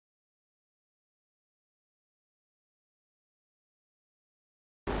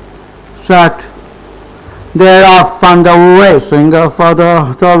set. They're off and racing for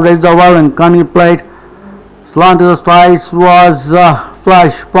the third race, the Velankanni Plate. Slant to the strikes was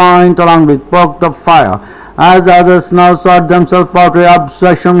Flash Point along with Poke the Fire. As others now sort themselves out,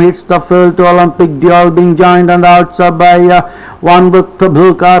 Obsession hits the field to Olympic Duel, being joined on the outside by one with the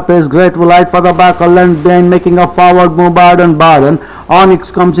blue cap is Grateful Light for the back of length behind, making a forward move. Baden.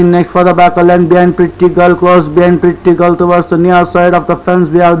 Onyx comes in next for the back of length behind Pretty Girl, close behind Pretty Girl towards the near side of the fence.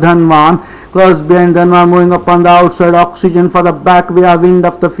 We have Dhanwan. Close behind Dhanwan, moving up on the outside. Oxygen for the back. We have Wind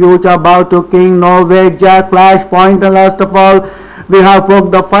of the Future, Bow to King, No Way, Jack, Flash Point, and last of all, we have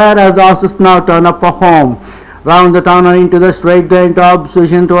Poke the Fire as the horses now turn up for home. Round the town and into the straight, there into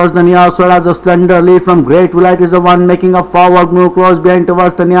Obsession towards the near side as a slender lead from Grateful Light is the one making a forward move, close behind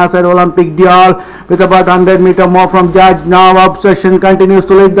towards the near side. Olympic Duel with about 100 meter more from Judge. Now Obsession continues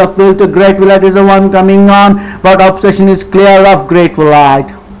to lead the field to Grateful Light is the one coming on, but Obsession is clear of Grateful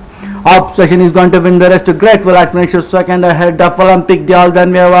Light. Obsession is going to win the rest. Grateful Light finishes second ahead of Olympic Duel.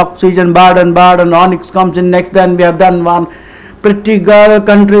 Then we have Oxygen, Baden. Onyx comes in next. Then we have done one. Pretty Girl,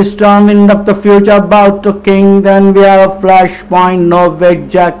 Country Storm, Wind of the Future, Bow to King. Then we have a Flash Point, No Way,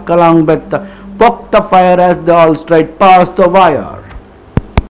 Jack along with Poke the Fire as they all straight past the wire.